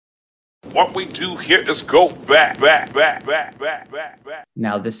What we do here is go back.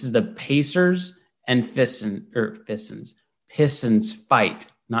 Now, this is the Pacers and Pistons fight,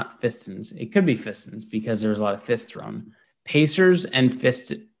 not Pistons. It could be Pistons because there's a lot of fists thrown. Pacers and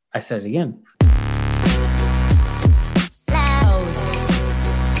Pistons. I said it again.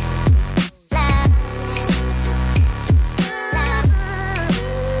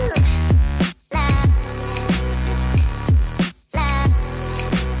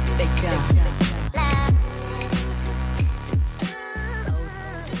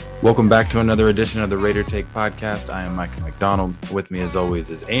 Welcome back to another edition of the Raider Take Podcast. I am Micah McDonald. With me, as always,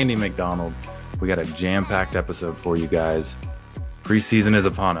 is Andy McDonald. We got a jam-packed episode for you guys. Preseason is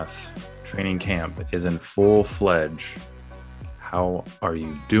upon us. Training camp is in full-fledged. How are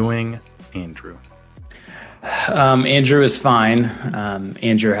you doing, Andrew? Andrew is fine.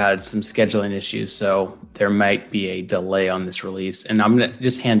 Andrew had some scheduling issues, so there might be a delay on this release. And I'm going to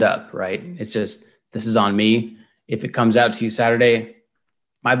just hand up, right? It's just, this is on me. If it comes out to you Saturday,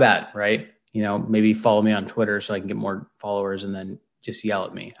 my bad, right? You know, maybe follow me on Twitter so I can get more followers and then just yell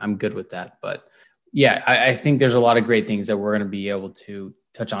at me. I'm good with that. But yeah, I think there's a lot of great things that we're going to be able to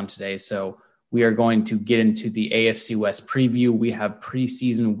touch on today. So we are going to get into the AFC West preview. We have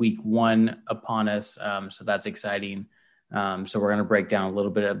preseason week 1 upon us. So that's exciting. So we're going to break down a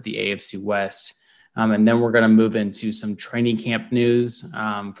little bit of the AFC West. And then we're going to move into some training camp news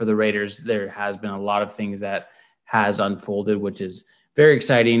for the Raiders. There has been a lot of things that has unfolded, which is very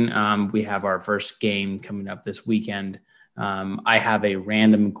exciting. We have our first game coming up this weekend. I have a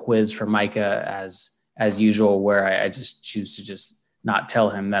random quiz for Micah as usual, where I just choose to just not tell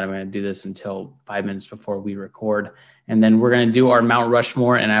him that I'm going to do this until 5 minutes before we record. And then we're going to do our Mount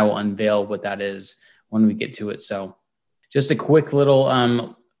Rushmore, and I will unveil what that is when we get to it. So just a quick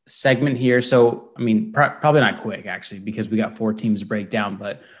little segment here. So, I mean, probably not quick, actually, because we got 4 teams to break down.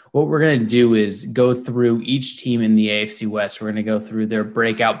 But what we're going to do is go through each team in the AFC West. We're going to go through their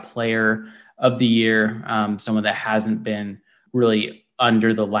breakout player of the year, someone that hasn't been really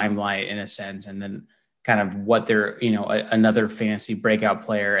under the limelight in a sense, and then kind of what they're, another fantasy breakout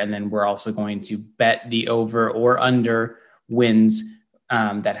player. And then we're also going to bet the over or under wins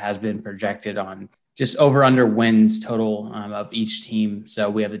that has been projected on just over under wins total of each team. So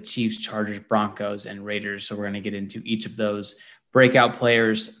we have the Chiefs, Chargers, Broncos, and Raiders. So we're going to get into each of those breakout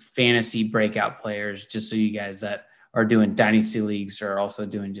players, fantasy breakout players, just so you guys that are doing dynasty leagues are also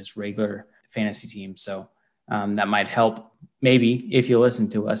doing just regular fantasy teams. So that might help maybe if you listen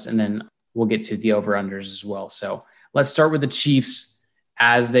to us, and then we'll get to the over-unders as well. So let's start with the Chiefs,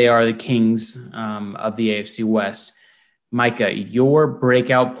 as they are the kings of the AFC West. Micah, your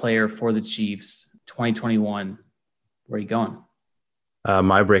breakout player for the Chiefs 2021, where are you going?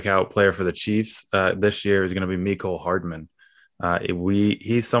 My breakout player for the Chiefs this year is going to be Mecole Hardman.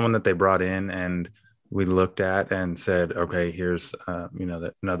 He's someone that they brought in and we looked at and said, okay, here's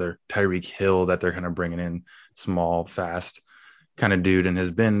another Tyreek Hill that they're kind of bringing in, small, fast kind of dude, and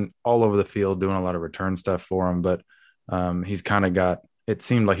has been all over the field doing a lot of return stuff for him. But he's kind of it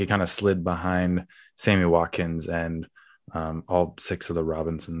seemed like he kind of slid behind Sammy Watkins and all 6 of the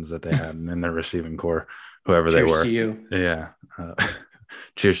Robinsons that they had in their receiving core, whoever they were. Cheers to you. Yeah.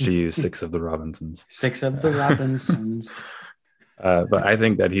 Cheers to you, 6 of the Robinsons. 6 of the Robinsons. But I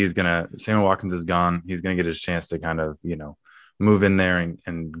think that Sammy Watkins is gone. He's going to get his chance to kind of, move in there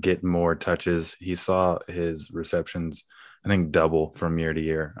and get more touches. He saw his receptions, I think, double from year to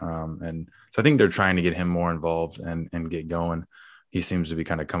year. And so I think they're trying to get him more involved and get going. He seems to be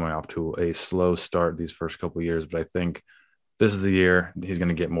kind of coming off to a slow start these first couple of years, but I think this is the year he's going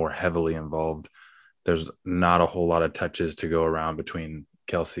to get more heavily involved. There's not a whole lot of touches to go around between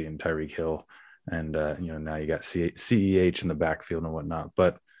Kelsey and Tyreek Hill. And, now you got CEH in the backfield and whatnot.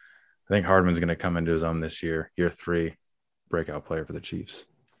 But I think Hardman's going to come into his own this year 3, breakout player for the Chiefs.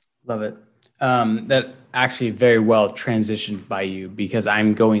 Love it. That actually very well transitioned by you, because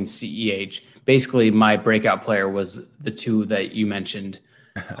I'm going CEH. Basically, my breakout player was the 2 that you mentioned,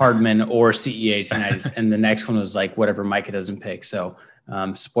 Hardman or CEH. And the next one was like whatever Micah doesn't pick. So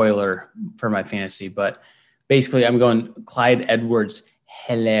spoiler for my fantasy. But basically, I'm going Clyde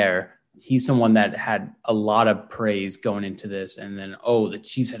Edwards-Helaire. He's someone that had a lot of praise going into this. And then, the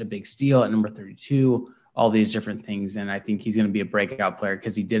Chiefs had a big steal at number 32, all these different things. And I think he's going to be a breakout player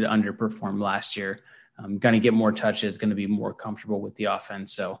because he did underperform last year. Going to get more touches, going to be more comfortable with the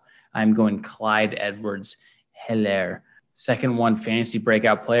offense. So I'm going Clyde Edwards-Helaire. Second one, fantasy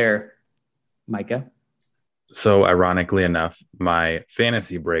breakout player, Micah. So ironically enough, my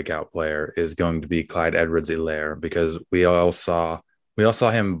fantasy breakout player is going to be Clyde Edwards-Helaire, because we all saw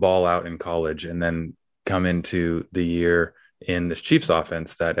him ball out in college and then come into the year in this Chiefs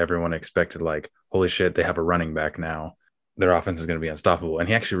offense that everyone expected, like, holy shit, they have a running back now. Their offense is going to be unstoppable. And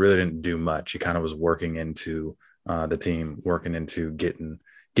he actually really didn't do much. He kind of was working into the team, working into getting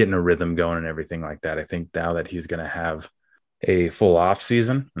a rhythm going and everything like that. I think now that he's going to have a full off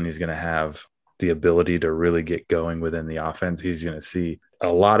season and he's going to have the ability to really get going within the offense, he's going to see a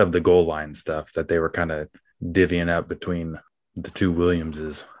lot of the goal line stuff that they were kind of divvying up between the two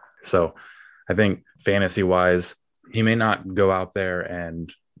Williamses. So I think fantasy wise, he may not go out there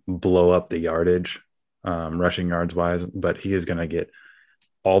and blow up the yardage, rushing yards wise, but he is going to get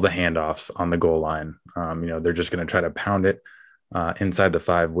all the handoffs on the goal line. They're just going to try to pound it inside the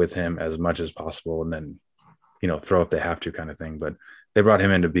 5 with him as much as possible, and then, throw if they have to, kind of thing. But they brought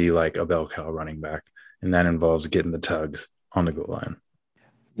him in to be like a bell cow running back, and that involves getting the tugs on the goal line.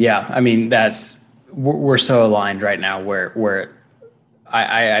 Yeah, I mean, we're so aligned right now where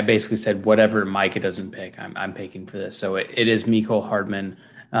I basically said whatever Micah doesn't pick, I'm picking for this. So it is Mecole Hardman.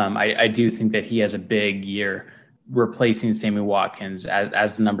 I do think that he has a big year replacing Sammy Watkins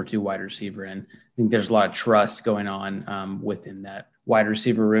as the number 2 wide receiver. And I think there's a lot of trust going on within that wide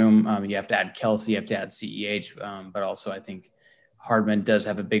receiver room. You have to add Kelsey, you have to add CEH, but also I think Hardman does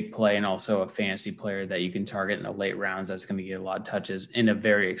have a big play and also a fantasy player that you can target in the late rounds that's going to get a lot of touches in a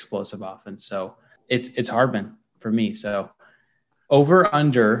very explosive offense. So it's Hardman for me. So over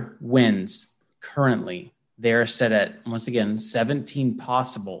under wins currently, they're set at, once again, 17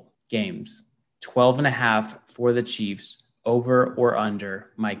 possible games, 12.5 for the Chiefs. Over or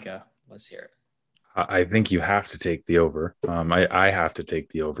under? Micah, let's hear it. I think you have to take the over. I have to take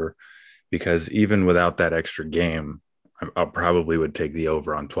the over because even without that extra game, I probably would take the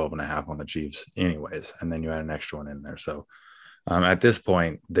over on 12.5 on the Chiefs anyways. And then you add an extra one in there. So at this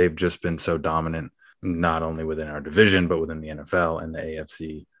point, they've just been so dominant, not only within our division, but within the NFL and the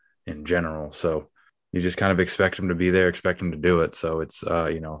AFC in general. So you just kind of expect them to be there, expect them to do it. So it's,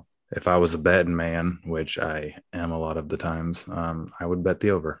 if I was a betting man, which I am a lot of the times, I would bet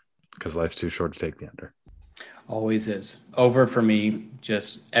the over because life's too short to take the under. Always is. Over for me,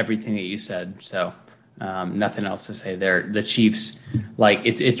 just everything that you said. So nothing else to say there. The Chiefs,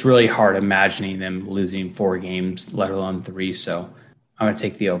 it's really hard imagining them losing 4 games, let alone 3. So I'm going to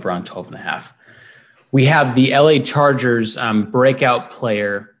take the over on 12.5. We have the LA Chargers breakout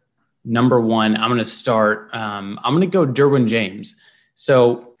player, number 1. I'm going to start. I'm going to go Derwin James.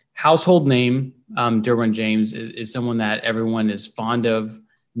 So household name, Derwin James is someone that everyone is fond of,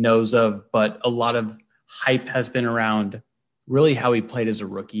 knows of, but a lot of hype has been around really how he played as a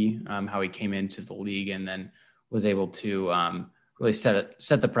rookie, how he came into the league and then was able to really set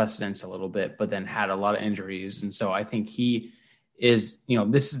the precedence a little bit, but then had a lot of injuries. And so I think he is,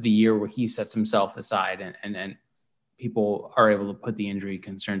 this is the year where he sets himself aside and people are able to put the injury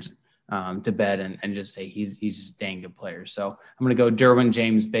concerns to bed and just say he's a dang good player. So I'm going to go Derwin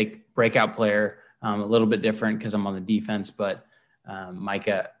James, breakout player, a little bit different because I'm on the defense, but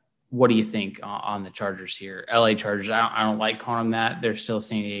Micah, what do you think on the Chargers here? LA Chargers, I don't like calling them that. They're still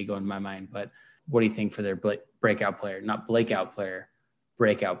San Diego in my mind, but what do you think for their breakout player, not breakout player,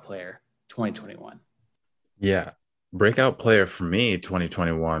 2021? Yeah. Breakout player for me,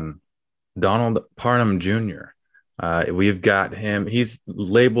 2021, Donald Parham Jr. We've got him. He's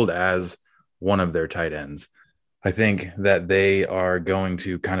labeled as one of their tight ends. I think that they are going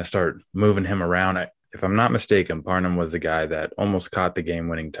to kind of start moving him around. If I'm not mistaken, Parham was the guy that almost caught the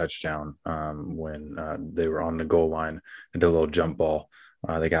game-winning touchdown when they were on the goal line and did a little jump ball.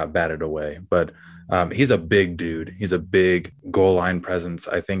 They got batted away. But he's a big dude. He's a big goal line presence.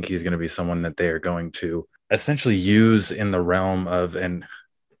 I think he's going to be someone that they are going to essentially use in the realm of, and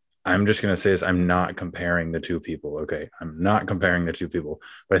I'm just going to say this, I'm not comparing the two people. Okay. I'm not comparing the two people,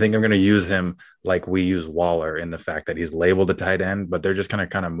 but I think I'm going to use him like we use Waller in the fact that he's labeled a tight end, but they're just going to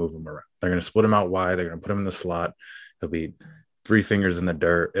kind of move him around. They're going to split him out wide. They're going to put him in the slot. He'll be 3 fingers in the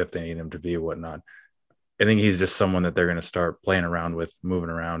dirt if they need him to be, whatnot. I think he's just someone that they're going to start playing around with,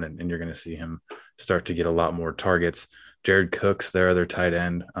 moving around, and you're going to see him start to get a lot more targets. Jared Cook's their other tight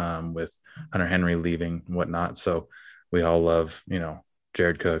end with Hunter Henry leaving and whatnot. So we all love,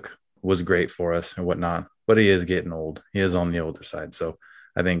 Jared Cook was great for us and whatnot, but he is getting old. He is on the older side. So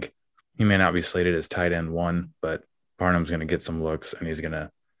I think he may not be slated as tight end 1, but Parham's going to get some looks and he's going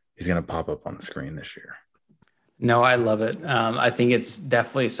to pop up on the screen this year. No, I love it. I think it's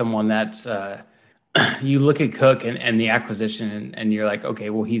definitely someone that's you look at Cook and the acquisition and you're like, okay,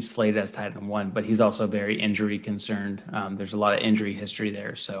 well, he's slated as tight end 1, but he's also very injury concerned. There's a lot of injury history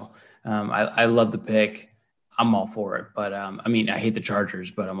there. So I love the pick. I'm all for it. But I hate the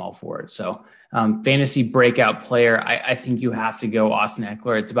Chargers, but I'm all for it. So fantasy breakout player, I think you have to go Austin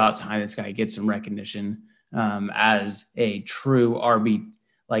Eckler. It's about time this guy gets some recognition. as a true RB,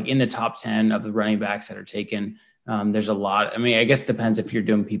 like in the top 10 of the running backs that are taken. There's a lot. I mean, I guess it depends if you're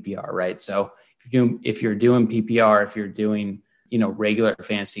doing PPR, right? So if you're doing PPR, if you're doing, regular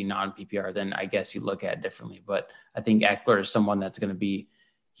fantasy non-PPR, then I guess you look at it differently. But I think Eckler is someone that's going to be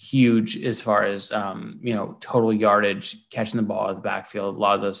huge as far as, total yardage, catching the ball out of the backfield, a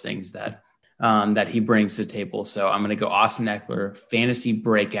lot of those things that he brings to the table. So I'm going to go Austin Eckler, fantasy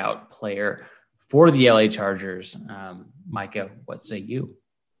breakout player for the LA Chargers. Micah, what say you?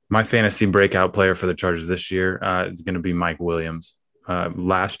 My fantasy breakout player for the Chargers this year is going to be Mike Williams.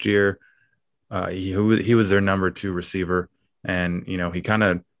 Last year, he was their number 2 receiver, and he kind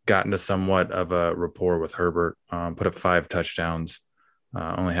of got into somewhat of a rapport with Herbert. Put up 5 touchdowns,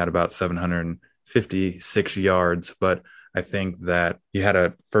 only had about 756 yards, but I think that you had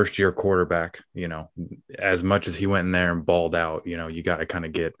a first-year quarterback. As much as he went in there and balled out, you got to kind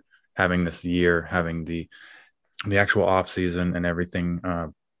of get having this year, having the actual off season and everything.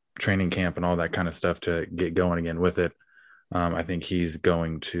 Training camp and all that kind of stuff to get going again with it. I think he's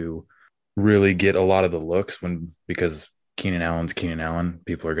going to really get a lot of the looks because Keenan Allen's Keenan Allen.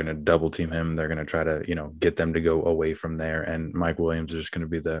 People are going to double team him. They're going to try to, get them to go away from there. And Mike Williams is just going to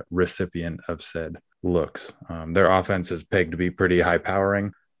be the recipient of said looks. Their offense is pegged to be pretty high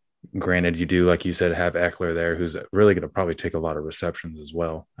powering. Granted, you do, like you said, have Eckler there, who's really going to probably take a lot of receptions as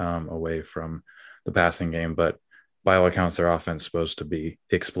well away from the passing game. But by all accounts, their offense is supposed to be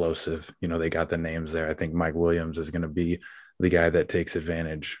explosive. They got the names there. I think Mike Williams is going to be the guy that takes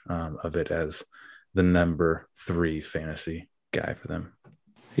advantage of it as the number 3 fantasy guy for them.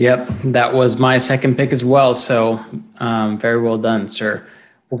 Yep, that was my second pick as well. So very well done, sir.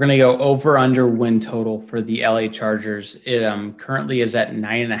 We're going to go over under win total for the LA Chargers. It currently is at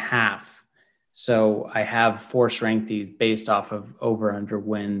 9.5. So I have force ranked these based off of over under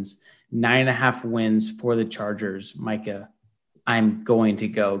wins. 9.5 wins for the Chargers. Micah, I'm going to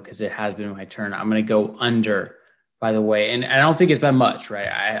go because it has been my turn. I'm going to go under, by the way. And I don't think it's been much, right?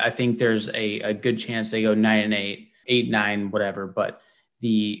 I think there's a good chance they go 9-8, 8-9, whatever. But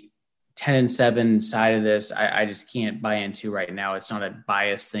the 10-7 side of this, I just can't buy into right now. It's not a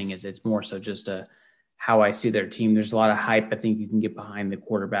bias thing. It's more so just how I see their team. There's a lot of hype. I think you can get behind the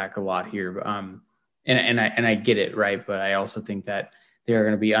quarterback a lot here. And I get it, right? But I also think that they're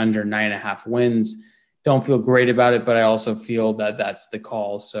going to be under 9.5 wins. Don't feel great about it, but I also feel that that's the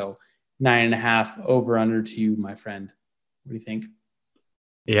call. So 9.5 over under to you, my friend. What do you think?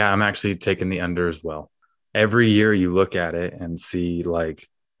 Yeah, I'm actually taking the under as well. Every year you look at it and see like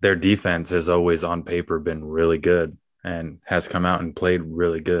their defense has always on paper been really good and has come out and played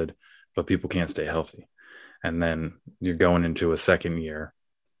really good, but people can't stay healthy. And then you're going into a second year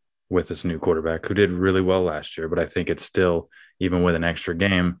with this new quarterback who did really well last year. But I think it's still, even with an extra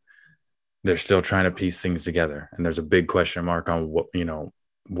game, they're still trying to piece things together. And there's a big question mark on what,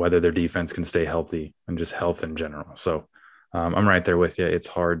 whether their defense can stay healthy and just health in general. So I'm right there with you. It's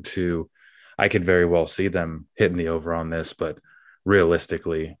hard I could very well see them hitting the over on this, but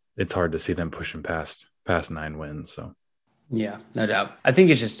realistically, it's hard to see them pushing past 9 wins. So. Yeah, no doubt. I think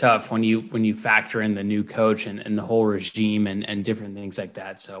it's just tough when you factor in the new coach and the whole regime and different things like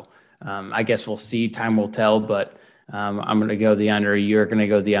that. So I guess we'll see. Time will tell, but I'm going to go the under. You're going to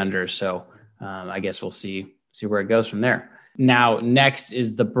go the under. So I guess we'll see where it goes from there. Now, next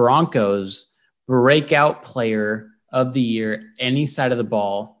is the Broncos breakout player of the year, any side of the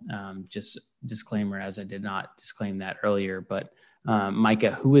ball. Just disclaimer, as I did not disclaim that earlier. But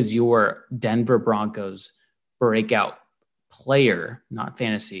Micah, who is your Denver Broncos breakout player, not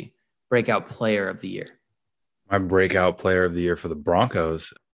fantasy, breakout player of the year? My breakout player of the year for the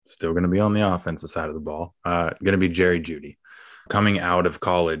Broncos, still going to be on the offensive side of the ball, going to be Jerry Jeudy. Coming out of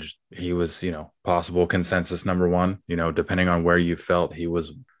college, he was, possible consensus number 1, depending on where you felt he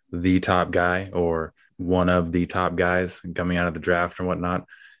was the top guy or one of the top guys coming out of the draft and whatnot.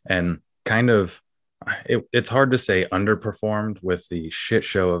 And kind of, it's hard to say underperformed with the shit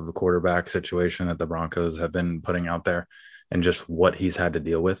show of the quarterback situation that the Broncos have been putting out there and just what he's had to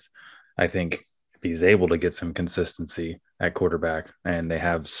deal with. I think if he's able to get some consistency at quarterback and they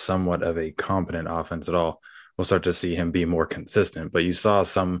have somewhat of a competent offense at all, we'll start to see him be more consistent. But you saw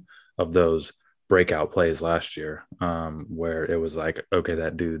some of those breakout plays last year where it was like, okay,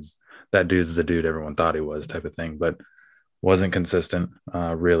 that dude's the dude everyone thought he was type of thing, but wasn't consistent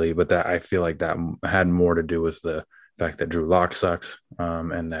really. But that, I feel like that had more to do with the fact that Drew Lock sucks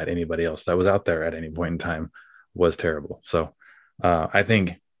and that anybody else that was out there at any point in time was terrible. So I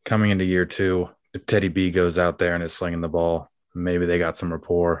think coming into year 2, if Teddy B goes out there and is slinging the ball, maybe they got some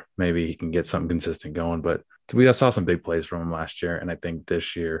rapport. Maybe he can get something consistent going. But we saw some big plays from him last year. And I think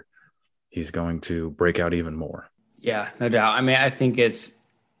this year he's going to break out even more. Yeah, no doubt. I mean, I think it's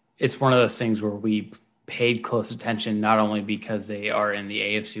one of those things where we paid close attention, not only because they are in the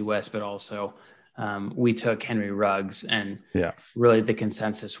AFC West, but also we took Henry Ruggs, and really the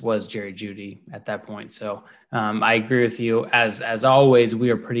consensus was Jerry Jeudy at that point. So I agree with you. As always, we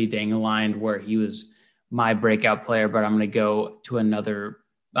are pretty dang aligned where he was my breakout player, but I'm going to go to another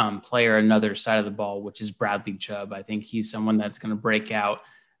player, another side of the ball, which is Bradley Chubb. I think he's someone that's going to break out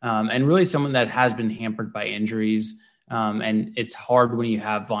and really someone that has been hampered by injuries. And it's hard when you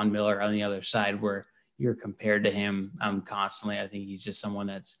have Von Miller on the other side where you're compared to him constantly. I think he's just someone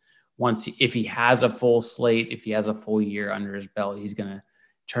that's if he has a full slate, if he has a full year under his belt, he's going to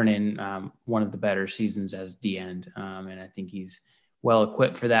turn in one of the better seasons as D end. And I think he's well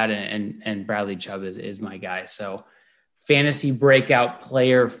equipped for that. And Bradley Chubb is my guy. So fantasy breakout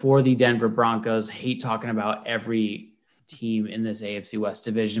player for the Denver Broncos. Hate talking about every team in this AFC West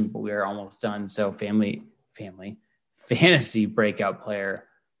division, but we are almost done. So fantasy breakout player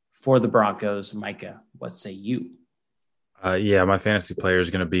for the Broncos. Micah, what say you? My fantasy player is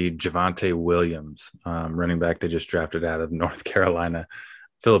going to be Javonte Williams, running back they just drafted out of North Carolina.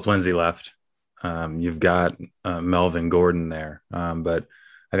 Phillip Lindsay left. You've got Melvin Gordon there, but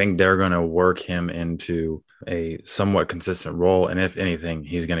I think they're going to work him into a somewhat consistent role. And if anything,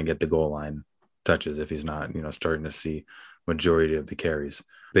 he's going to get the goal line touches if he's not, starting to see majority of the carries.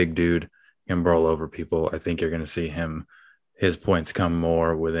 Big dude can brawl over people. I think you're going to see his points come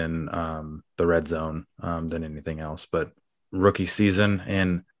more within the red zone than anything else. But rookie season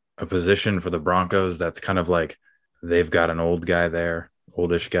in a position for the Broncos, that's kind of like they've got an old guy there,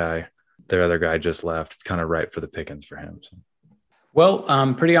 oldish guy. Their other guy just left. It's kind of ripe for the pickings for him. So.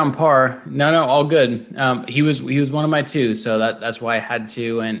 Well, pretty on par. No, all good. He was one of my two, so that's why I had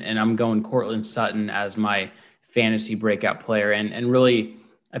to, and I'm going Courtland Sutton as my fantasy breakout player, and really,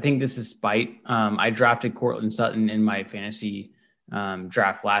 I think this is spite. I drafted Courtland Sutton in my fantasy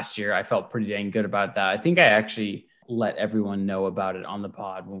draft last year. I felt pretty dang good about that. I think I actually let everyone know about it on the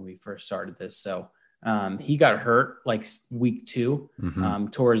pod when we first started this. So he got hurt like week 2,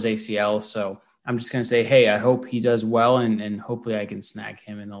 tore his ACL. So I'm just going to say, hey, I hope he does well, and hopefully I can snag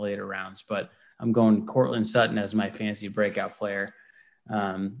him in the later rounds. But I'm going Courtland Sutton as my fantasy breakout player.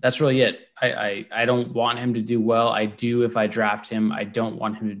 That's really it. I don't want him to do well. I do if I draft him. I don't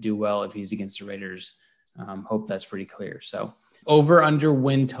want him to do well if he's against the Raiders. Hope that's pretty clear. So over under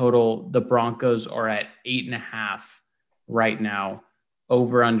win total, the Broncos are at 8.5 right now.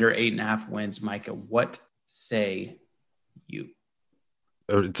 Over under 8.5 wins. Micah, what say you?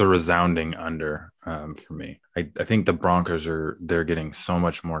 It's a resounding under for me. I think the Broncos they're getting so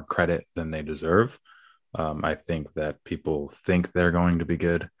much more credit than they deserve. I think that people think they're going to be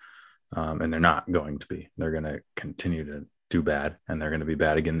good, and they're not going to be. They're going to continue to do bad, and they're going to be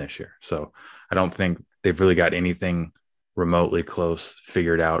bad again this year. So I don't think they've really got anything remotely close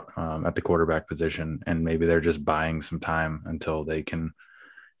figured out at the quarterback position, and maybe they're just buying some time until they can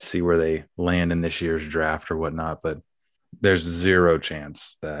see where they land in this year's draft or whatnot. But there's zero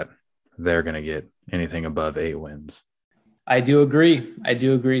chance that they're going to get anything above 8 wins. I do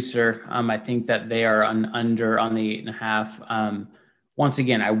agree, sir. I think that they are under on the 8.5. Once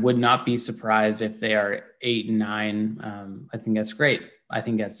again, I would not be surprised if they are 8 and 9. I think that's great. I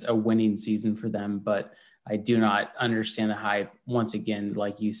think that's a winning season for them, but I do not understand the hype. Once again,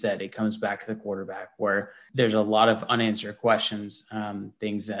 like you said, it comes back to the quarterback where there's a lot of unanswered questions,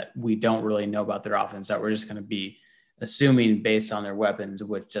 things that we don't really know about their offense that we're just going to be assuming based on their weapons,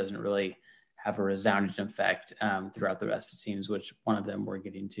 which doesn't really have a resounding effect throughout the rest of the teams, which one of them we're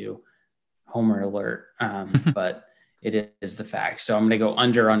getting to. Homer alert. But it is the fact. So I'm going to go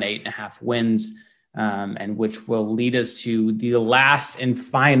under on 8.5 wins, and which will lead us to the last and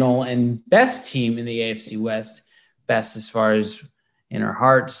final and best team in the AFC West. Best as far as in our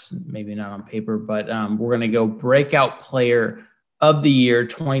hearts, maybe not on paper, but we're going to go breakout player of the year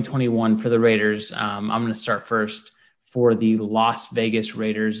 2021 for the Raiders. I'm going to start first for the Las Vegas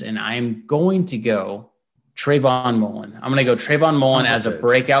Raiders, and I'm going to go Trayvon Mullen. I'm going to go Trayvon Mullen as a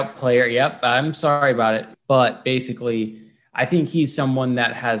breakout player. Yep, I'm sorry about it. But basically, I think he's someone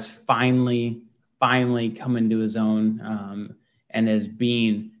that has finally come into his own and is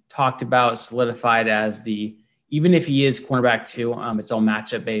being talked about, solidified as even if he is cornerback too, it's all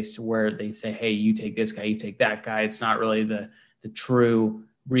matchup based where they say, hey, you take this guy, you take that guy. It's not really the true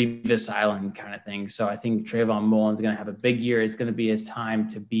Revis Island kind of thing. So I think Trayvon Mullen is going to have a big year. It's going to be his time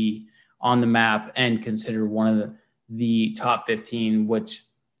to be on the map and considered one of the top 15, which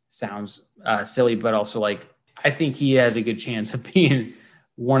sounds silly, but also I think he has a good chance of being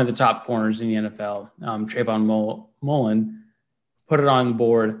one of the top corners in the NFL. Trayvon Mullen, put it on the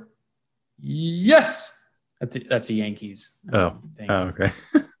board. Yes. That's the Yankees. Thing. Okay.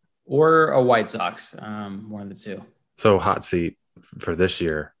 Or a White Sox, one of the two. So hot seat for this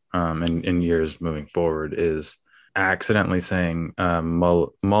year, and in years moving forward, is accidentally saying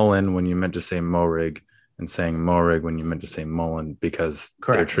Mullen when you meant to say Morig, and saying Morig when you meant to say Mullen, because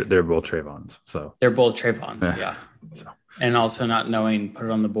they're both Trayvons. So they're both Trayvons, yeah. So. And also not knowing, put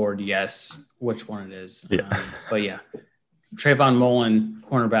it on the board, yes, which one it is. Yeah. But yeah, Trayvon Mullen,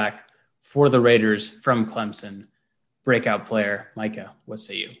 cornerback for the Raiders from Clemson, breakout player. Micah, what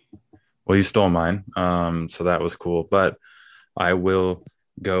say you? Well, you stole mine, so that was cool. But I will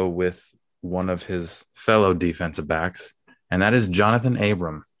go with one of his fellow defensive backs, and that is Jonathan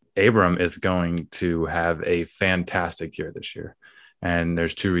Abram. Abram is going to have a fantastic year this year, and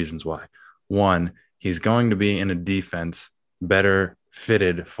there's two reasons why. One, he's going to be in a defense better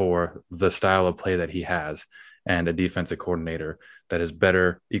fitted for the style of play that he has, and a defensive coordinator that is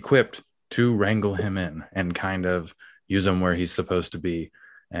better equipped to wrangle him in and kind of use him where he's supposed to be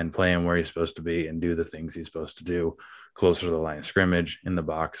and play him where he's supposed to be and do the things he's supposed to do closer to the line of scrimmage, in the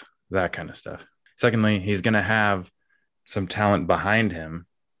box, that kind of stuff. Secondly, he's going to have some talent behind him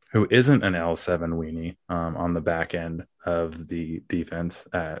who isn't an L7 weenie on the back end of the defense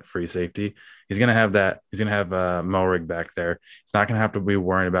at free safety. He's going to have that. He's going to have Morig back there. He's not going to have to be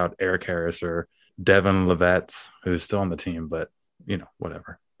worrying about Eric Harris or Devin Levetts, who's still on the team, but,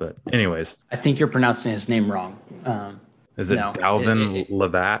 whatever. But anyways. I think you're pronouncing his name wrong. Is it Dalvin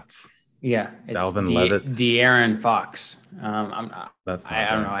Levatts? Yeah. It's Dalvin Levitz? De'Aaron Fox. I'm not. That's not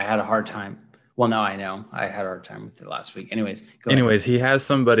I don't know. I had a hard time. Well, no, I know. I had a hard time with it last week. Anyways, he has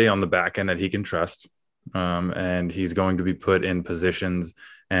somebody on the back end that he can trust. And he's going to be put in positions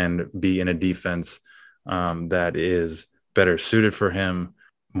and be in a defense that is better suited for him,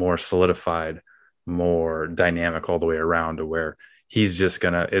 more solidified, more dynamic all the way around, to where he's just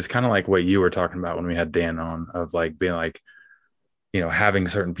it's kind of like what you were talking about when we had Dan on, of like being like, having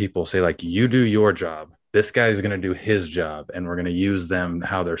certain people say like, you do your job, this guy's going to do his job, and we're going to use them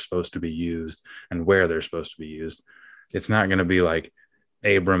how they're supposed to be used and where they're supposed to be used. It's not going to be like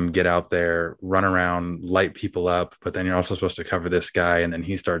Abram, get out there, run around, light people up, but then you're also supposed to cover this guy, and then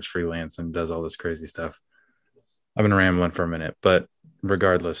he starts freelance and does all this crazy stuff. I've been rambling for a minute, but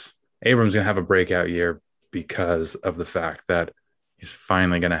regardless, Abram's going to have a breakout year because of the fact that he's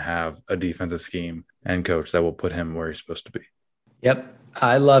finally going to have a defensive scheme and coach that will put him where he's supposed to be. Yep.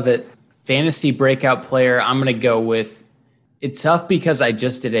 I love it. Fantasy breakout player. I'm going to go with, it's tough because I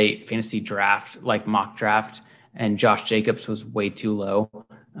just did a fantasy draft, like mock draft, and Josh Jacobs was way too low.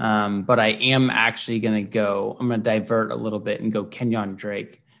 But I am actually going to I'm going to divert a little bit and go Kenyon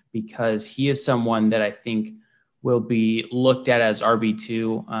Drake, because he is someone that I think will be looked at as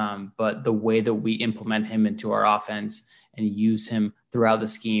RB2. But the way that we implement him into our offense and use him throughout the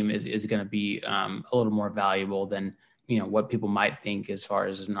scheme is going to be a little more valuable than, what people might think as far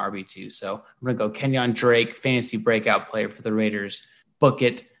as an RB2. So I'm going to go Kenyon Drake, fantasy breakout player for the Raiders. Book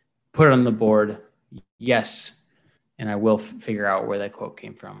it, put it on the board. Yes. And I will figure out where that quote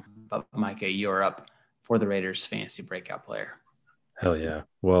came from. But Micah, you're up for the Raiders fantasy breakout player. Hell yeah.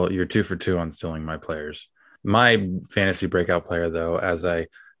 Well, you're 2 for 2 on stealing my players. My fantasy breakout player, though, as I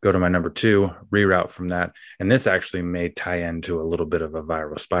go to my number 2, reroute from that. And this actually may tie into a little bit of a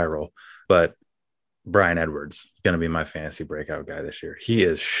viral spiral, but Bryan Edwards is going to be my fantasy breakout guy this year. He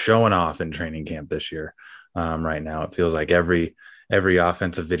is showing off in training camp this year. Right now, it feels like every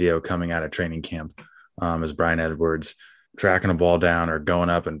offensive video coming out of training camp is Bryan Edwards tracking a ball down or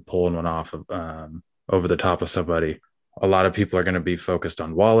going up and pulling one off of, over the top of somebody. A lot of people are going to be focused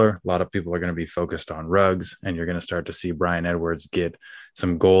on Waller. A lot of people are going to be focused on Ruggs, and you're going to start to see Bryan Edwards get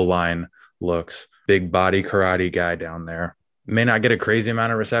some goal line looks. Big body karate guy down there. May not get a crazy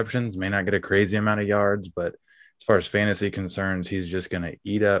amount of receptions, may not get a crazy amount of yards, but as far as fantasy concerns, he's just going to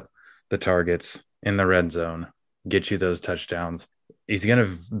eat up the targets in the red zone, get you those touchdowns. He's going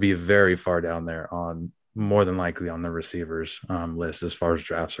to be very far down there on, more than likely, on the receivers list as far as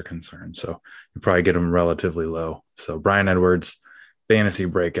drafts are concerned. So you probably get him relatively low. So Bryan Edwards, fantasy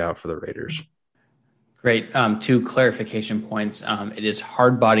breakout for the Raiders. Great. 2 clarification points. It is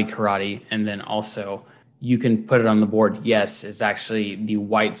hard body karate. And then also you can put it on the board. Yes, it's actually the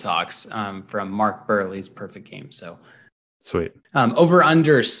White Sox from Mark Burley's perfect game. So sweet. Over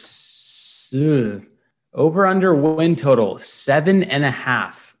under win total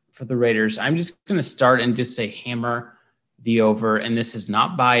 7.5 for the Raiders. I'm just going to start and just say hammer the over. And this is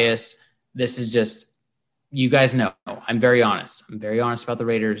not bias. This is just, you guys know, I'm very honest. I'm very honest about the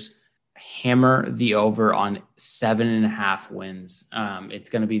Raiders. Hammer the over on 7.5 wins. It's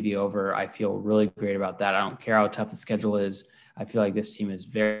going to be the over. I feel really great about that. I don't care how tough the schedule is. I feel like this team is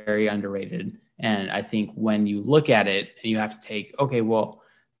very, very underrated. And I think when you look at it and you have to take, okay, well,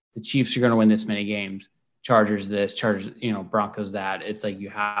 the Chiefs are going to win this many games. Chargers this, Chargers, Broncos that. It's like you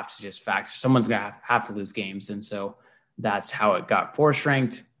have to just factor. Someone's going to have to lose games. And so that's how it got force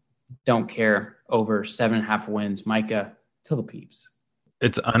ranked. Don't care. Over 7.5 wins. Micah, till the peeps.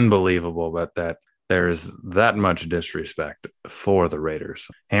 It's unbelievable that there's that much disrespect for the Raiders.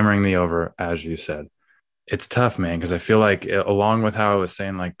 Hammering the over, as you said. It's tough, man, because I feel like, along with how I was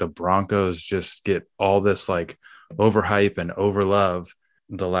saying, like, the Broncos just get all this like overhype and overlove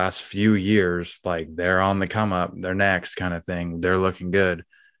the last few years. Like, they're on the come up, they're next kind of thing. They're looking good,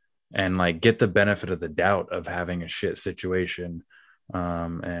 and like get the benefit of the doubt of having a shit situation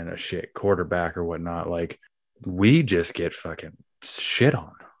and a shit quarterback or whatnot. Like, we just get fucking shit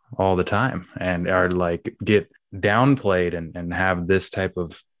on all the time and are like get downplayed and have this type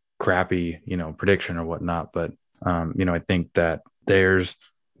of crappy, prediction or whatnot. But, I think that there's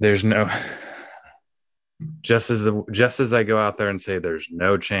no, just as I go out there and say, there's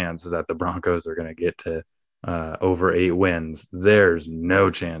no chance that the Broncos are going to get to over 8 wins. There's no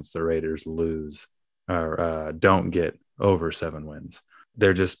chance the Raiders lose or don't get over 7 wins.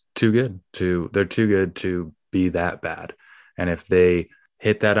 They're just too good to be that bad. And if they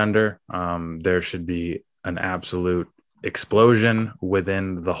hit that under, there should be an absolute explosion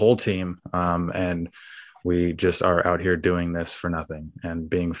within the whole team. And we just are out here doing this for nothing and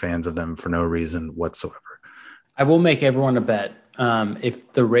being fans of them for no reason whatsoever. I will make everyone a bet.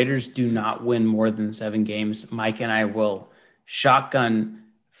 If the Raiders do not win more than 7 games, Mike and I will shotgun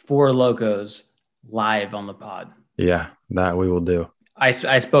 4 Locos live on the pod. Yeah, that we will do. I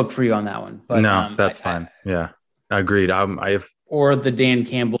spoke for you on that one. But, no, that's fine. Yeah, agreed. Or the Dan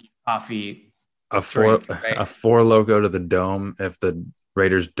Campbell coffee. A 4 Loco to the dome if the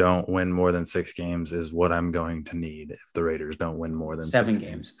Raiders don't win more than 6 games is what I'm going to need if the Raiders don't win more than 7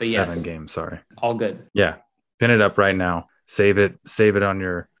 games. But yes. 7 games, sorry. All good. Yeah. Pin it up right now. Save it on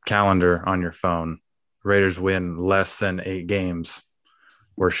your calendar on your phone. Raiders win less than 8 games.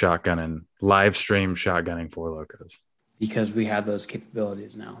 We're shotgunning, live stream shotgunning 4 Locos. Because we have those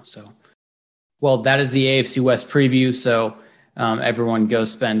capabilities now. So, well, that is the AFC West preview. So everyone go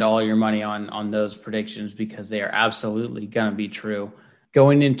spend all your money on those predictions because they are absolutely going to be true.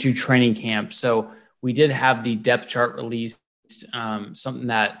 Going into training camp. So we did have the depth chart released, something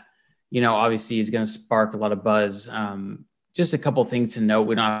that, obviously is going to spark a lot of buzz. Just a couple things to note.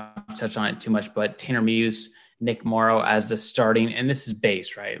 We don't have to touch on it too much, but Tanner Muse, Nick Morrow as the starting, and this is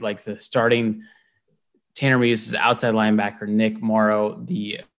base, right? Like the starting Tanner Muse is outside linebacker, Nick Morrow,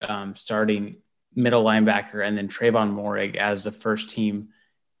 the starting middle linebacker, and then Trayvon Moehrig as the first team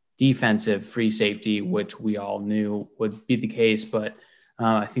defensive free safety, which we all knew would be the case. But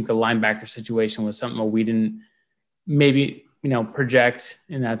I think the linebacker situation was something we didn't maybe, project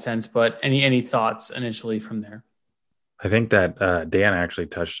in that sense. But any thoughts initially from there? I think that Dan actually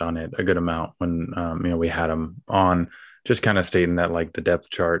touched on it a good amount when, we had him on, just kind of stating that like the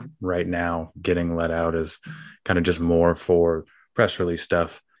depth chart right now getting let out is kind of just more for press release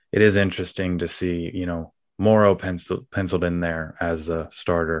stuff. It is interesting to see, Morrow penciled in there as a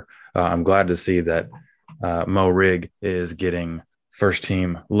starter. I'm glad to see that Moehrig is getting first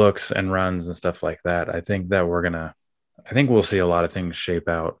team looks and runs and stuff like that. I think that we'll see a lot of things shape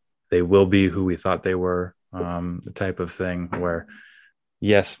out. They will be who we thought they were, the type of thing where,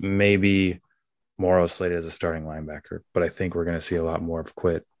 yes, maybe Morrow slated as a starting linebacker, but I think we're going to see a lot more of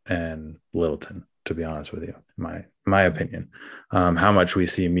Quitt and Littleton, to be honest with you, my opinion. How much we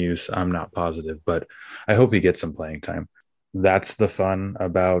see Muse, I'm not positive, but I hope he gets some playing time. That's the fun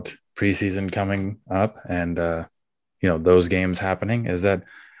about preseason coming up and, those games happening is that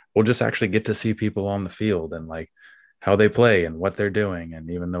we'll just actually get to see people on the field and like how they play and what they're doing.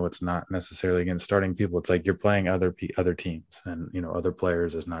 And even though it's not necessarily against starting people, it's like you're playing other teams and, other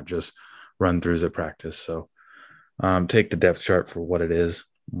players. It's not just run throughs at practice. So take the depth chart for what it is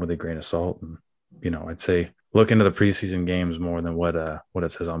with a grain of salt. And, I'd say look into the preseason games more than what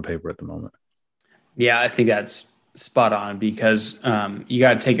it says on paper at the moment. Yeah, I think that's spot on because you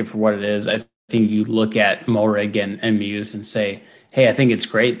got to take it for what it is. I think you look at Moehrig and Muse and say, hey, I think it's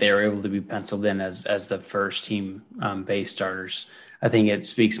great they were able to be penciled in as the first team base starters. I think it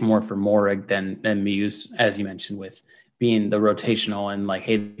speaks more for Moehrig than Muse, as you mentioned, with being the rotational and like,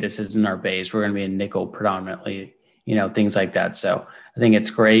 hey, this isn't our base. We're going to be a nickel predominantly, things like that. So I think it's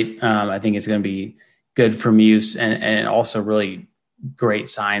great. I think it's going to be good for Muse and also really great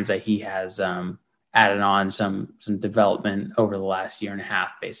signs that he has added on some development over the last year and a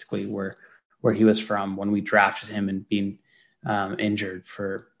half, basically where he was from when we drafted him and being injured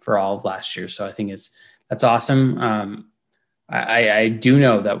for all of last year. So I think that's awesome. I do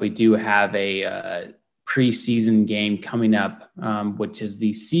know that we do have a preseason game coming up, which is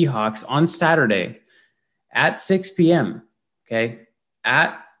the Seahawks on Saturday at 6 p.m. Okay,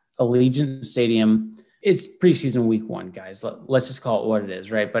 at Allegiant Stadium. It's preseason week 1, guys. Let's just call it what it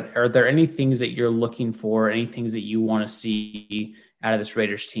is, right? But are there any things that you're looking for, any things that you want to see out of this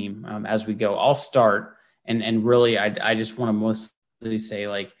Raiders team as we go? I'll start, and really, I just want to mostly say,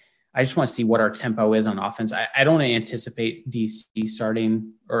 like, I just want to see what our tempo is on offense. I don't anticipate DC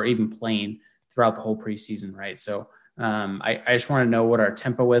starting or even playing throughout the whole preseason, right? So I just want to know what our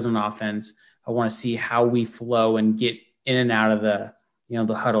tempo is on offense. I want to see how we flow and get in and out of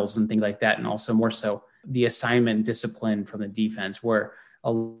the huddles and things like that, and also more so the assignment discipline from the defense, where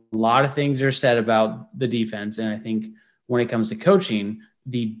a lot of things are said about the defense. And I think when it comes to coaching,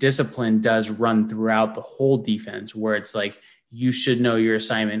 the discipline does run throughout the whole defense, where it's like, you should know your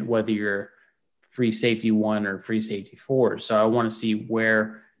assignment, whether you're free safety 1 or free safety 4. So I want to see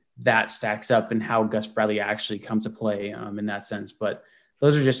where that stacks up and how Gus Bradley actually comes to play in that sense. But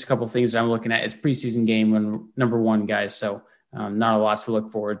those are just a couple of things that I'm looking at. It's preseason game number 1, guys. So not a lot to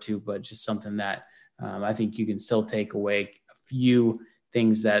look forward to, but just something that I think you can still take away a few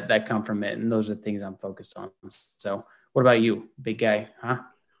things that come from it. And those are the things I'm focused on. So what about you, big guy?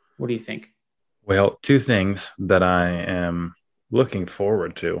 What do you think? Well, 2 things that I am looking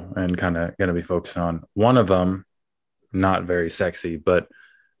forward to and kind of going to be focused on. One of them, not very sexy, but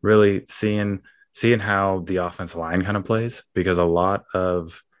really seeing how the offensive line kind of plays, because a lot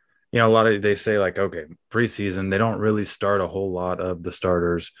of they say, like, okay, preseason, they don't really start a whole lot of the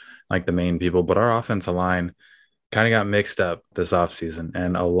starters, like the main people, but our offensive line kind of got mixed up this offseason,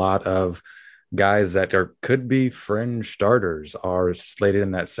 and a lot of guys that could be fringe starters are slated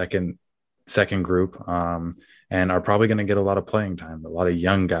in that second group, and are probably going to get a lot of playing time. A lot of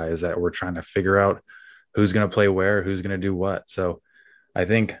young guys that we're trying to figure out who's going to play where, who's going to do what. So I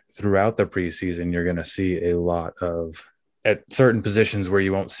think throughout the preseason, you're going to see a lot of, at certain positions where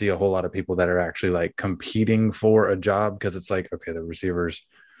you won't see a whole lot of people that are actually like competing for a job, because it's like, okay, the receivers,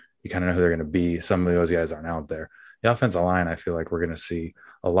 you kind of know who they're going to be. Some of those guys aren't out there. The offensive line, I feel like we're going to see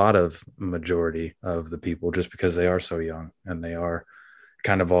a lot of majority of the people, just because they are so young and they are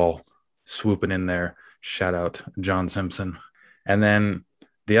kind of all swooping in there. Shout out John Simpson. And then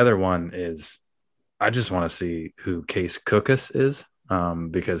the other one is, I just want to see who Case Cookus is,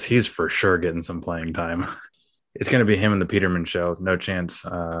 because he's for sure getting some playing time. It's going to be him and the Peterman show. No chance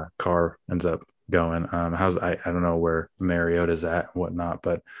Carr ends up going. I don't know where Mariota's at and whatnot,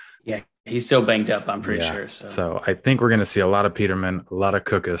 but yeah, he's still banged up, I'm pretty sure. So I think we're going to see a lot of Peterman, a lot of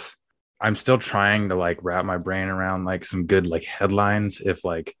Cookus. I'm still trying to like wrap my brain around like some good like headlines. If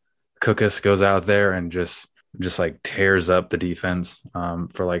like Cookus goes out there and just like tears up the defense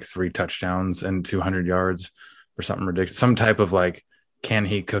for like 3 touchdowns and 200 yards or something ridiculous, some type of like, can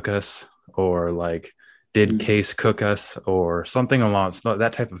he cook us, or like, did Case cook us, or something along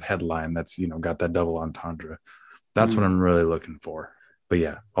that type of headline that's, got that double entendre. That's what I'm really looking for. But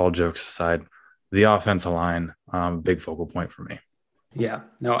yeah, all jokes aside, the offensive line, big focal point for me. Yeah,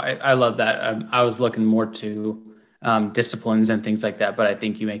 no, I love that. I was looking more to disciplines and things like that, but I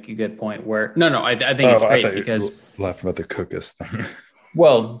think you make a good point where, I think it's great because laughing about the Cookus thing.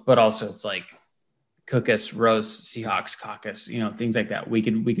 Well, but also it's like Cookus, roast, Seahawks, caucus, things like that. We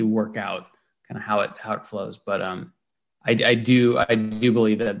could work out kind of how it flows. But I do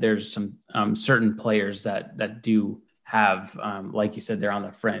believe that there's some certain players that do have, like you said, they're on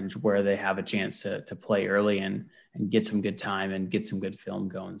the fringe where they have a chance to play early and get some good time and get some good film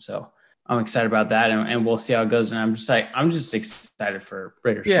going. So I'm excited about that, and we'll see how it goes. And I'm just excited for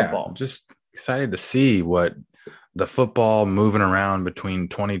Raiders football. I'm just excited to see what the football moving around between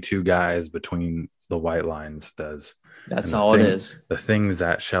 22 guys between the white lines does. That's all it is. The things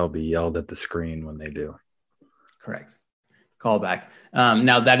that shall be yelled at the screen when they do. Correct. Callback.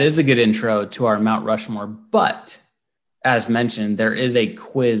 Now that is a good intro to our Mount Rushmore, but as mentioned, there is a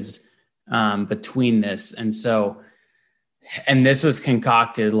quiz between this. And this was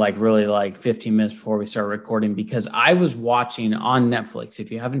concocted like 15 minutes before we started recording, because I was watching on Netflix.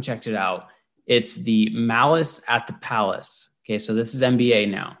 If you haven't checked it out, it's the Malice at the Palace. Okay. So this is NBA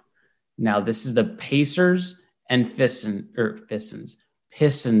now. Now this is the Pacers and Pistons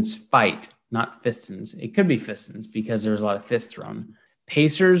fight, not Pistons. It could be Pistons because there's a lot of fists thrown.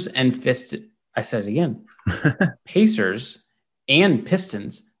 Pacers and Pistons. I said it again. Pacers and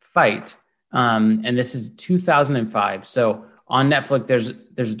Pistons fight. And this is 2005. So on Netflix, there's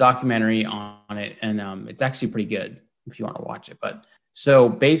a documentary on it, and it's actually pretty good if you want to watch it. But so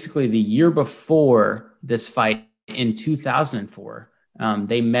basically the year before this fight in 2004,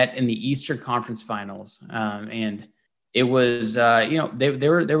 they met in the Eastern Conference Finals. And it was, they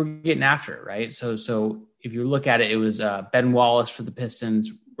were getting after it, right? So if you look at it, it was Ben Wallace for the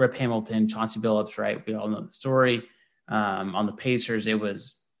Pistons, Rip Hamilton, Chauncey Billups, right? We all know the story. On the Pacers, it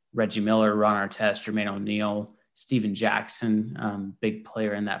was Reggie Miller, Ron Artest, Jermaine O'Neal, Steven Jackson, big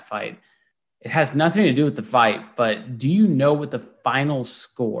player in that fight. It has nothing to do with the fight, but do you know what the final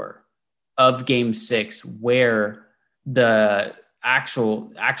score of Game 6, where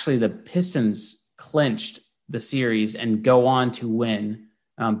actually the Pistons clinched the series and go on to win,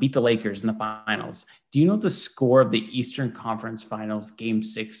 beat the Lakers in the finals? Do you know what the score of the Eastern Conference Finals Game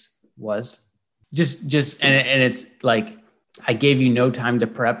 6 was? And it's like, I gave you no time to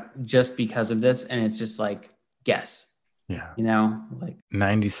prep just because of this, and it's just like, guess. Yeah. Like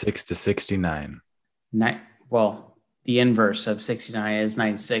 96-69. Well, the inverse of 69 is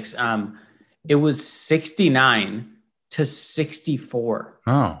 96. It was 69-64.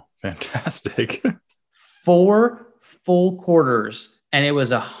 Oh, fantastic. 4 full quarters, and it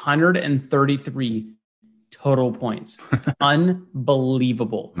was 133 total points.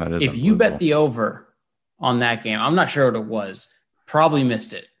 Unbelievable. If you bet the over on that game, I'm not sure what it was, probably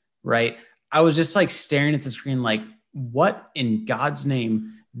missed it, right? I was just like staring at the screen like, what in God's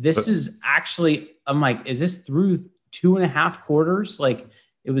name? I'm like, is this through 2.5 quarters? Like,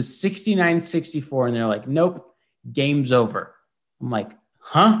 it was 69-64, and they're like, nope, game's over. I'm like,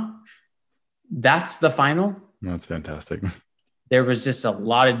 huh? That's the final? That's fantastic. There was just a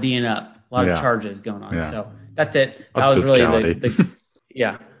lot of D'ing up, a lot of charges going on. Yeah. So that's it. That was really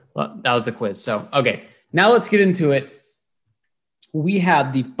that was the quiz. So, okay, now let's get into it. We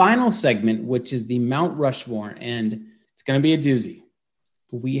have the final segment, which is the Mount Rushmore, and it's going to be a doozy.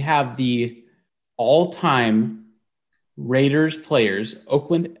 We have the all-time Raiders players,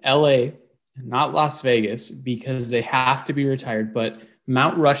 Oakland, LA, not Las Vegas, because they have to be retired, but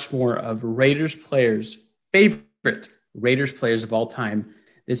Mount Rushmore of Raiders players, favorite Raiders players of all time.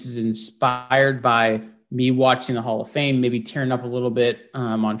 This is inspired by me watching the Hall of Fame, maybe tearing up a little bit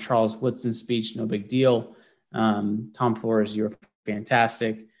on Charles Woodson's speech, no big deal. Tom Flores, you're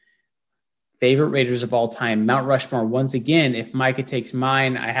fantastic. Favorite Raiders of all time, Mount Rushmore. Once again, if Micah takes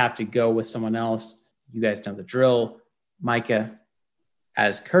mine, I have to go with someone else. You guys know the drill. Micah,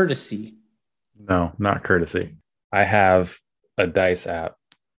 as courtesy. No, not courtesy. I have a dice app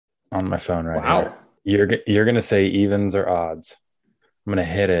on my phone right now. You're gonna say evens or odds. I'm gonna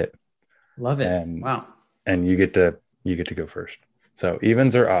hit it. Love it. And you get to go first. So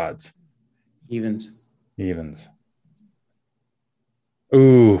evens or odds? Evens.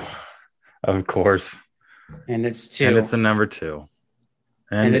 Ooh, of course. And it's 2. And it's the number 2.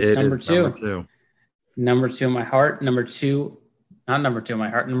 And it's number 2. Number 2 in my heart. Number 2. Not number 2 in my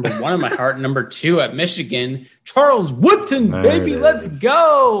heart. Number 1 in my heart. Number 2 at Michigan. Charles Woodson, baby. Let's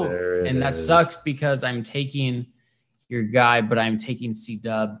go. And that sucks because I'm taking your guy, but I'm taking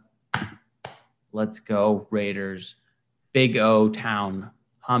C-Dub. Let's go, Raiders. Big O town.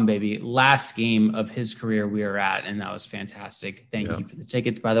 Baby. Last game of his career we were at, and that was fantastic. Thank you for the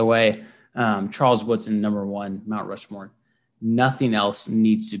tickets, by the way. Charles Woodson, number 1, Mount Rushmore. Nothing else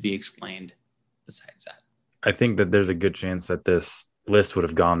needs to be explained besides that. I think that there's a good chance that this list would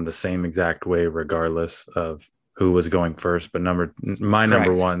have gone the same exact way regardless of who was going first. But number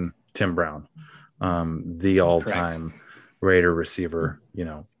 1, Tim Brown, the all-time Raider receiver.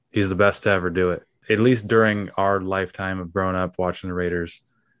 He's the best to ever do it. At least during our lifetime of growing up watching the Raiders,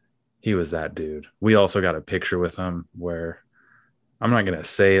 he was that dude. We also got a picture with him where I'm not going to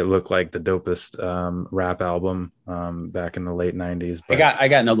say it looked like the dopest rap album back in the late 90s. But I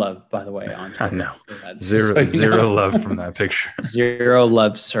got no love, by the way, on Twitter. I know. Zero love from that picture. Zero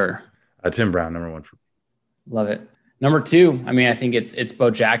love, sir. Tim Brown, number 1. Love it. Number 2, I mean, I think it's Bo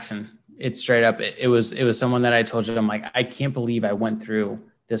Jackson. It's straight up. It was someone that I told you, I'm like, I can't believe I went through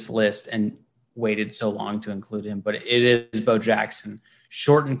this list and waited so long to include him. But it is Bo Jackson.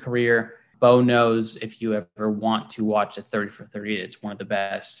 Shortened career. Bo knows if you ever want to watch a 30 for 30, it's one of the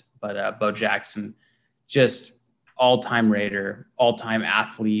best. But Bo Jackson, just all-time Raider, all-time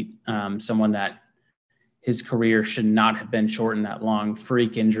athlete, someone that his career should not have been shortened that long.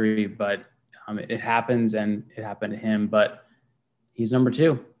 Freak injury, but it happens, and it happened to him. But he's number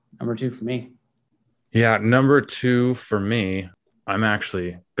 2. Number 2 for me. Yeah, number 2 for me. I'm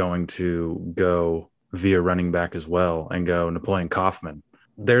actually going to go via running back as well and go Napoleon Kaufman.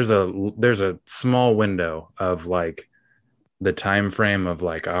 There's a small window of like the time frame of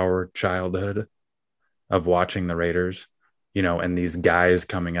like our childhood of watching the Raiders, and these guys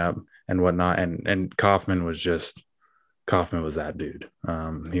coming up and whatnot. And Kaufman was that dude.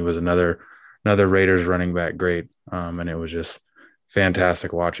 He was another Raiders running back. Great. And it was just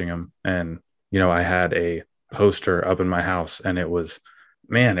fantastic watching him. And, I had a poster up in my house, and it was,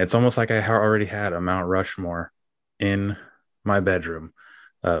 man, it's almost like I already had a Mount Rushmore in my bedroom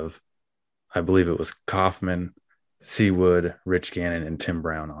of, I believe it was Kaufman, Seawood, Rich Gannon, and Tim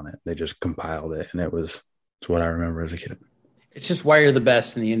Brown on it. They just compiled it, and it's what I remember as a kid. It's just why you're the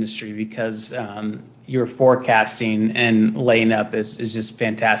best in the industry, because your forecasting and laying up is just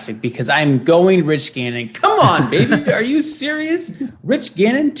fantastic, because I'm going Rich Gannon. Come on, baby. Are you serious? Rich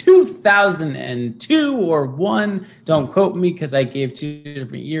Gannon, 2002 or 1. Don't quote me because I gave 2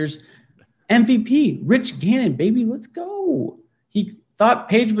 different years. MVP, Rich Gannon, baby. Let's go. He thought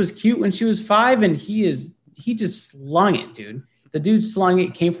Paige was cute when she was 5, and he just slung it, dude. The dude slung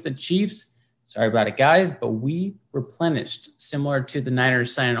it, came for the Chiefs. Sorry about it, guys, but we replenished, similar to the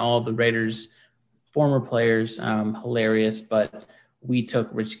Niners signing all of the Raiders' former players. Hilarious, but we took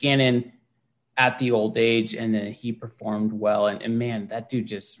Rich Gannon at the old age, and then he performed well. And man, that dude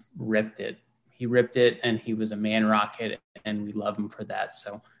just ripped it. He ripped it, and he was a man rocket, and we love him for that.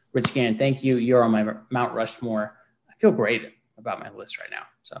 So, Rich Gannon, thank you. You're on my Mount Rushmore. I feel great about my list right now.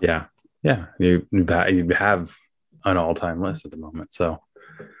 So yeah, you have an all-time list at the moment. So.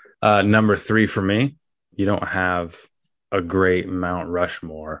 Number 3 for me, you don't have a great Mount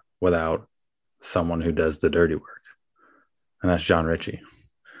Rushmore without someone who does the dirty work. And that's John Ritchie.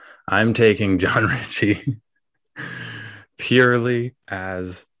 I'm taking John Ritchie purely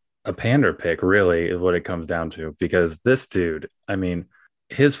as a pander pick, really, is what it comes down to. Because this dude, I mean,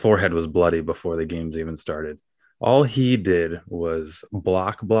 his forehead was bloody before the games even started. All he did was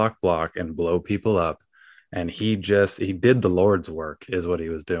block, and blow people up. And he did the Lord's work is what he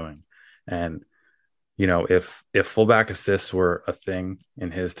was doing. And, if fullback assists were a thing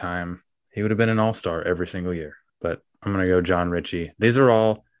in his time, he would have been an all-star every single year. But I'm going to go John Ritchie. These are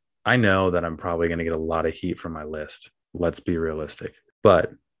all, I know that I'm probably going to get a lot of heat from my list. Let's be realistic.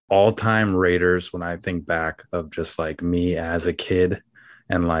 But all-time Raiders, when I think back of just like me as a kid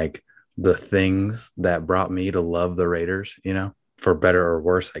and like the things that brought me to love the Raiders, for better or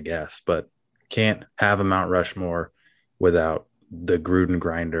worse, I guess. But can't have a Mount Rushmore without the Gruden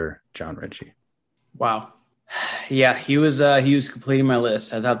grinder, John Ritchie. Wow. Yeah, he was completing my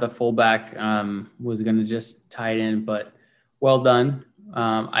list. I thought the fullback was going to just tie it in, but well done.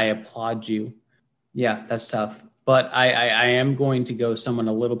 I applaud you. Yeah, that's tough. But I am going to go someone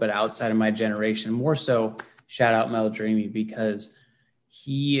a little bit outside of my generation, more so shout out Mel Dreamy, because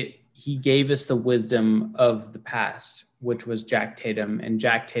he gave us the wisdom of the past, which was Jack Tatum. And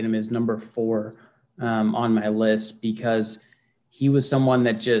Jack Tatum is number 4 on my list, because he was someone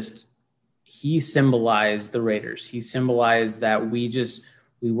that he symbolized the Raiders. He symbolized that we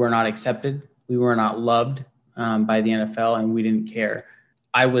were not accepted. We were not loved by the NFL, and we didn't care.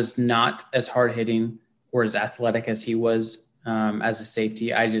 I was not as hard hitting or as athletic as he was as a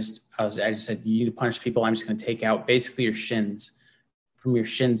safety. I just said, you need to punish people. I'm just going to take out basically your shins. From your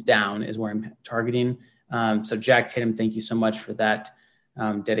shins down is where I'm targeting. So Jack Tatum, thank you so much for that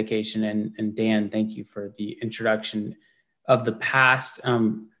dedication. And Dan, thank you for the introduction of the past.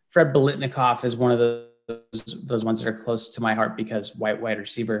 Fred Biletnikoff is one of those ones that are close to my heart, because wide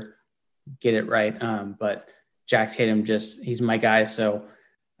receiver, get it right. But Jack Tatum, he's my guy. So,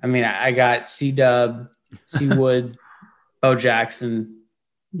 I mean, I got C-Dub, Seawood, Bo Jackson,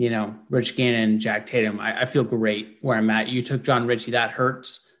 Rich Gannon, Jack Tatum. I feel great where I'm at. You took John Ritchie. That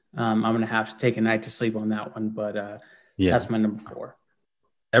hurts. I'm going to have to take a night to sleep on that one, but that's my number 4.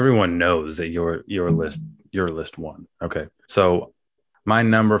 Everyone knows that your list won. Okay. So my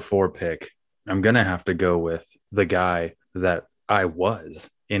number 4 pick, I'm going to have to go with the guy that I was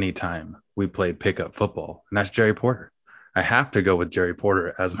anytime we played pickup football, and that's Jerry Porter. I have to go with Jerry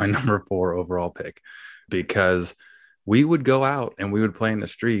Porter as my number 4 overall pick, because we would go out and we would play in the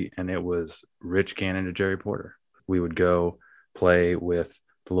street, and it was Rich Gannon to Jerry Porter. We would go play with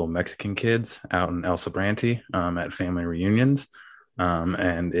the little Mexican kids out in El Sobrante at family reunions.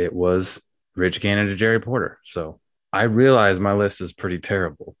 And it was Rich Gannon to Jerry Porter. So I realize my list is pretty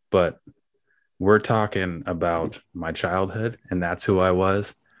terrible, but we're talking about my childhood, and that's who I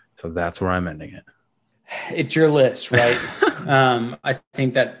was. So that's where I'm ending it. It's your list, right? I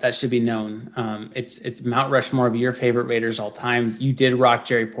think that should be known. It's Mount Rushmore of your favorite Raiders all times. You did rock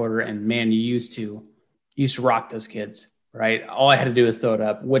Jerry Porter, and man, you used to rock those kids, right? All I had to do was throw it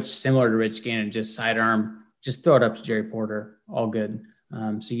up, which, similar to Rich Gannon, just sidearm, just throw it up to Jerry Porter, all good.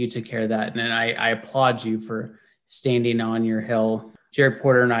 So you took care of that, and I applaud you for standing on your hill. Jerry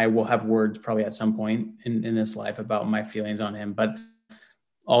Porter and I will have words probably at some point in this life about my feelings on him, but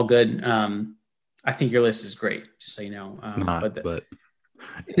all good. I think your list is great, just so you know. It's not, but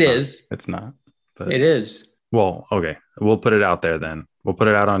it is. It's not. But it is. Well, okay. We'll put it out there then. We'll put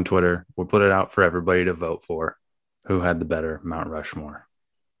it out on Twitter. We'll put it out for everybody to vote for. Who had the better Mount Rushmore?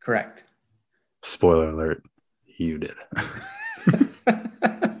 Correct. Spoiler alert, you did.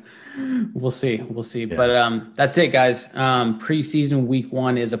 We'll see. We'll see. Yeah. But that's it, guys. Preseason week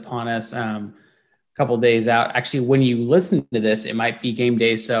 1 is upon us. A couple days out. Actually, when you listen to this, it might be game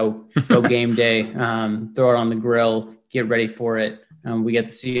day. So go game day. Throw it on the grill. Get ready for it. We get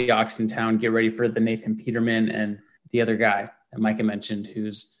the Seahawks in town. Get ready for the Nathan Peterman and the other guy that Micah mentioned,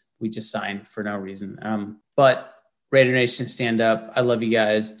 we just signed for no reason. But Raider Nation, stand up. I love you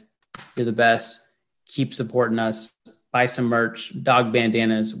guys. You're the best. Keep supporting us. Buy some merch. Dog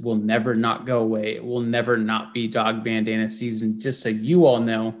bandanas will never not go away. It will never not be dog bandana season, just so you all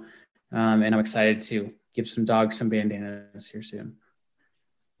know. And I'm excited to give some dogs some bandanas here soon.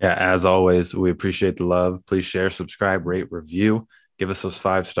 Yeah, as always, we appreciate the love. Please share, subscribe, rate, review. Give us those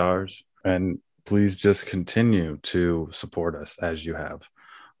 5 stars. And please just continue to support us as you have.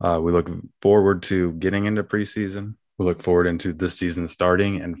 We look forward to getting into preseason. We look forward into this season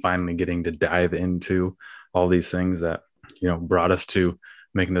starting and finally getting to dive into all these things that, brought us to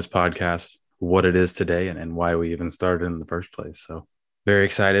making this podcast what it is today and why we even started in the first place. So very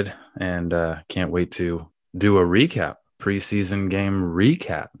excited and can't wait to do a preseason game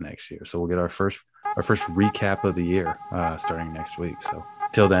recap next year. So we'll get our first recap of the year starting next week. So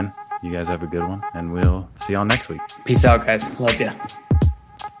till then, you guys have a good one and we'll see y'all next week. Peace out, guys. Love ya.